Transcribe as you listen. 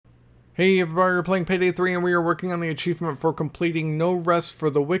Hey everybody, we're playing Payday 3 and we are working on the achievement for completing No Rest for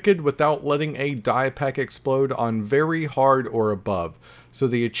the Wicked without letting a die pack explode on very hard or above. So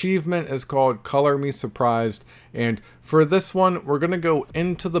the achievement is called Color Me Surprised, and for this one we're going to go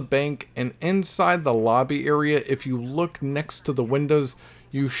into the bank, and inside the lobby area, if you look next to the windows,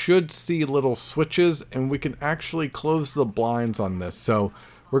 you should see little switches and we can actually close the blinds on this. So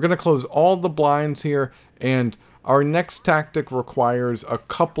we're going to close all the blinds here, and our next tactic requires a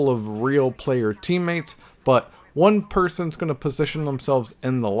couple of real player teammates, but one person's going to position themselves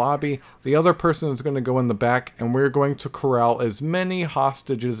in the lobby, the other person is going to go in the back, and we're going to corral as many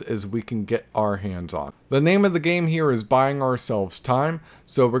hostages as we can get our hands on. The name of the game here is buying ourselves time,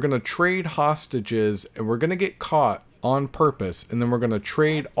 so we're going to trade hostages and we're going to get caught on purpose, and then we're going to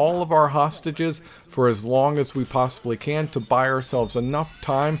trade all of our hostages for as long as we possibly can to buy ourselves enough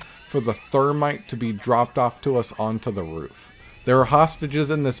time for the thermite to be dropped off to us onto the roof. There are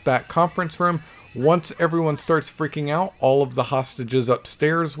hostages in this back conference room. Once everyone starts freaking out, all of the hostages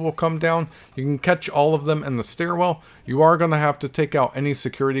upstairs will come down. You can catch all of them in the stairwell. You are going to have to take out any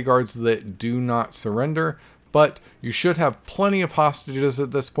security guards that do not surrender, but you should have plenty of hostages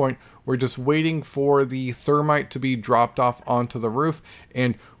at this point. We're just waiting for the thermite to be dropped off onto the roof,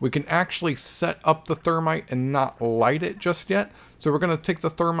 and we can actually set up the thermite and not light it just yet. So we're going to take the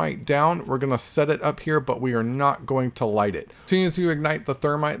thermite down, we're going to set it up here, but we are not going to light it. As soon as you ignite the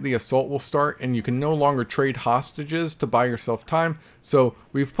thermite, the assault will start, and you can no longer trade hostages to buy yourself time. So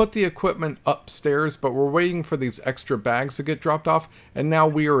we've put the equipment upstairs, but we're waiting for these extra bags to get dropped off, and now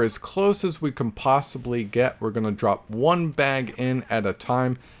we are as close as we can possibly get. We're going to drop one bag in at a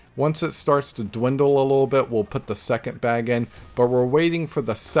time. Once it starts to dwindle a little bit, we'll put the second bag in, but we're waiting for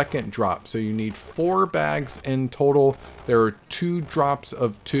the second drop. So you need 4 bags in total. There are 2 drops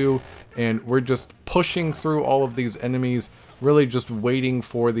of 2, and we're just pushing through all of these enemies, really just waiting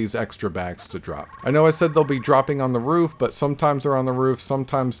for these extra bags to drop. I know I said they'll be dropping on the roof, but sometimes they're on the roof,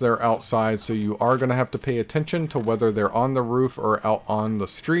 sometimes they're outside, so you are going to have to pay attention to whether they're on the roof or out on the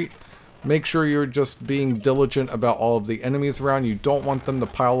street. Make sure you're just being diligent about all of the enemies around. You don't want them to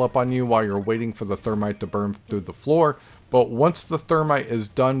pile up on you while you're waiting for the thermite to burn through the floor. But once the thermite is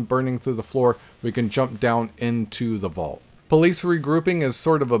done burning through the floor, we can jump down into the vault. Police regrouping is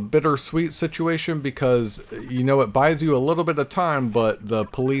sort of a bittersweet situation because, you know, it buys you a little bit of time, but the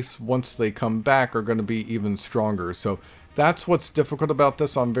police, once they come back, are going to be even stronger. So that's what's difficult about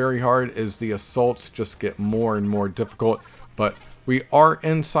this on very hard, is the assaults just get more and more difficult. But we are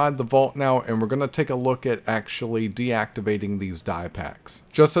inside the vault now, and we're going to take a look at actually deactivating these die packs.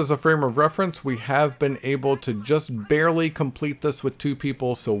 Just as a frame of reference, we have been able to just barely complete this with 2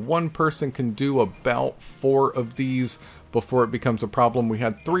 people, so one person can do about 4 of these before it becomes a problem. We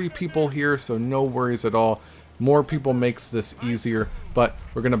had 3 people here, so no worries at all. More people makes this easier, but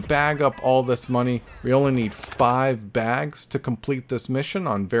we're going to bag up all this money. We only need 5 bags to complete this mission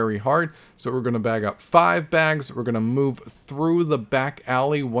on very hard. So we're going to bag up 5 bags. We're going to move through the back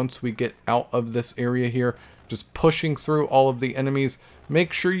alley once we get out of this area here, just pushing through all of the enemies.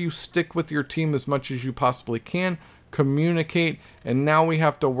 Make sure you stick with your team as much as you possibly can. Communicate, and now we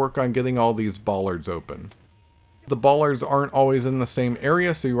have to work on getting all these bollards open. The bollards aren't always in the same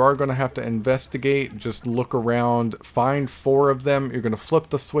area, so you are going to have to investigate, just look around, find 4 of them. You're going to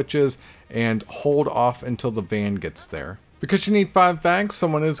flip the switches and hold off until the van gets there. Because you need 5 bags,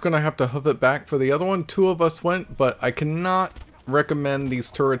 someone is going to have to hoof it back for the other one. 2 of us went, but I cannot recommend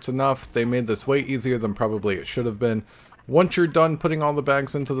these turrets enough. They made this way easier than probably it should have been. Once you're done putting all the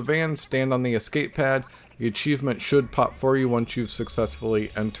bags into the van, stand on the escape pad. The achievement should pop for you once you've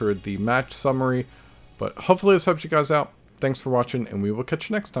successfully entered the match summary. But hopefully this helps you guys out. Thanks for watching, and we will catch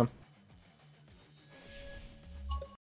you next time.